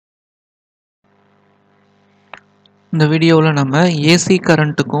இந்த வீடியோவில் நம்ம ஏசி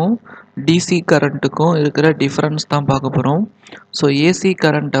கரண்ட்டுக்கும் டிசி கரண்ட்டுக்கும் இருக்கிற டிஃப்ரென்ஸ் தான் பார்க்க போகிறோம். ஸோ ஏசி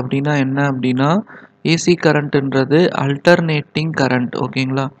கரண்ட் அப்படின்னா என்ன அப்படின்னா, ஏசி கரண்ட்டுன்றது அல்டர்னேட்டிங் கரண்ட்.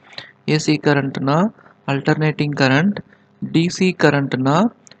 ஓகேங்களா? AC கரண்ட்னா alternating current, DC கரண்ட்னா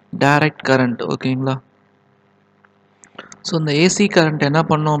direct current. ஓகேங்களா? ஸோ இந்த ஏசி கரண்ட் என்ன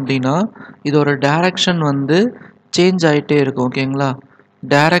பண்ணோம் அப்படின்னா, இதோட டைரக்ஷன் வந்து சேஞ்ச் ஆகிட்டே இருக்கும். ஓகேங்களா?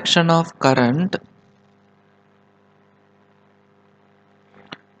 Direction of current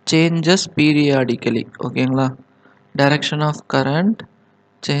changes periodically. ஓகேங்களா? direction of current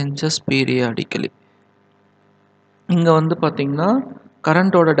changes periodically. இங்க வந்து பாத்தீங்கன்னா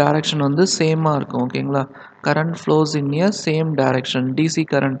கரண்டோட டைரக்ஷன் வந்து சேமா இருக்கும். ஓகேங்களா? current flows in a same direction. DC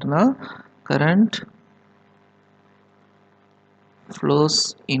currentனா current flows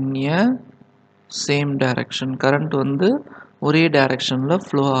in a same direction. current வந்து ஒரே டைரக்ஷன்ல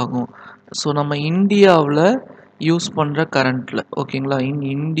flow ஆகும். ஸோ நம்ம இந்தியாவில் யூஸ் பண்ணுற கரண்ட்டில், ஓகேங்களா,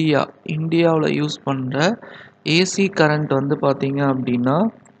 இந்தியாவில் யூஸ் பண்ணுற ஏசி கரண்ட் வந்து பார்த்தீங்க அப்படின்னா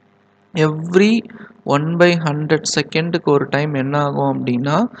எவ்ரி 1/100 செகண்டுக்கு ஒரு டைம் என்ன ஆகும்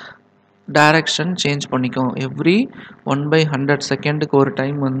அப்படின்னா டைரக்ஷன் சேஞ்ச் பண்ணிக்கும். எவ்ரி 1/100 செகண்டுக்கு ஒரு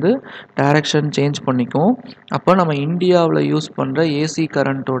டைம் வந்து டைரக்ஷன் சேஞ்ச் பண்ணிக்கும். அப்போ நம்ம இந்தியாவில் யூஸ் பண்ணுற ஏசி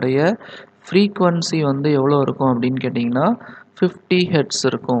கரண்ட்டோடைய ஃப்ரீக்வன்சி வந்து எவ்வளோ இருக்கும் அப்படின்னு கேட்டிங்கன்னா 50 ஹெர்ட்ஸ்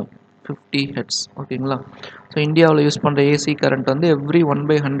இருக்கும். 50 ஹெர்ட்ஸ். ஓகேங்களா? ஸோ இந்தியாவில் யூஸ் பண்ணுற ஏசி கரண்ட் வந்து எவ்ரி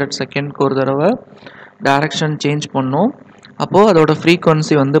 1/100 செகண்ட்க்கு ஒரு தடவை டைரக்ஷன் சேஞ்ச் பண்ணும். அப்போது அதோட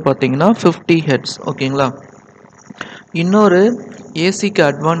ஃப்ரீக்வன்சி வந்து பார்த்தீங்கன்னா 50 ஹெர்ட்ஸ். ஓகேங்களா? இன்னொரு ஏசிக்கு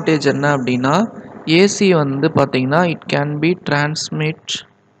அட்வான்டேஜ் என்ன அப்படின்னா, ஏசி வந்து பார்த்தீங்கன்னா it can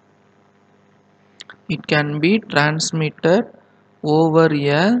be transmitted over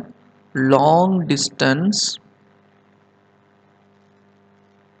a long distance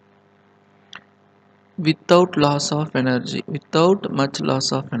without much loss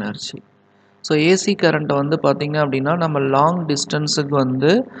of energy. So AC கரண்ட்டை வந்து பார்த்திங்க அப்படின்னா நம்ம லாங் டிஸ்டன்ஸுக்கு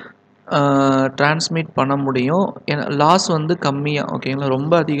வந்து டிரான்ஸ்மிட் பண்ண முடியும். ஏன்னா லாஸ் வந்து கம்மியாக, ஓகேங்களா,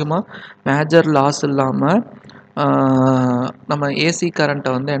 ரொம்ப அதிகமாக மேஜர் லாஸ் இல்லாமல் நம்ம ஏசி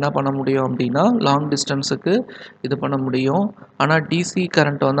கரண்ட்டை வந்து என்ன பண்ண முடியும் அப்படின்னா லாங் டிஸ்டன்ஸுக்கு இது பண்ண முடியும். ஆனால் டிசி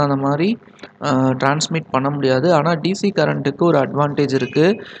கரண்ட்டை வந்து அந்த மாதிரி டிரான்ஸ்மிட் பண்ண முடியாது. ஆனால் டிசி கரண்ட்டுக்கு ஒரு அட்வான்டேஜ்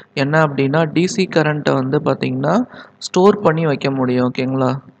இருக்குது. என்ன அப்படின்னா டிசி கரண்ட்டை வந்து பார்த்திங்கன்னா ஸ்டோர் பண்ணி வைக்க முடியும்.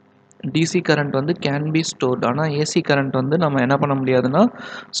 ஓகேங்களா? டிசி கரண்ட் வந்து கேன் பி ஸ்டோர்ட். ஆனால் ஏசி கரண்ட் வந்து நம்ம என்ன பண்ண முடியாதுன்னா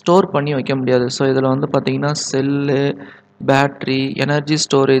ஸ்டோர் பண்ணி வைக்க முடியாது. ஸோ இதில் வந்து பார்த்திங்கன்னா செல்லு, பேட்ரி, எனர்ஜி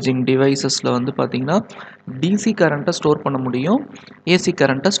ஸ்டோரேஜிங் டிவைசஸில் வந்து பார்த்திங்கன்னா டிசி கரண்ட்டை ஸ்டோர் பண்ண முடியும், ஏசி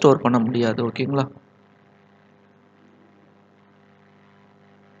கரண்ட்டை ஸ்டோர் பண்ண முடியாது. ஓகேங்களா?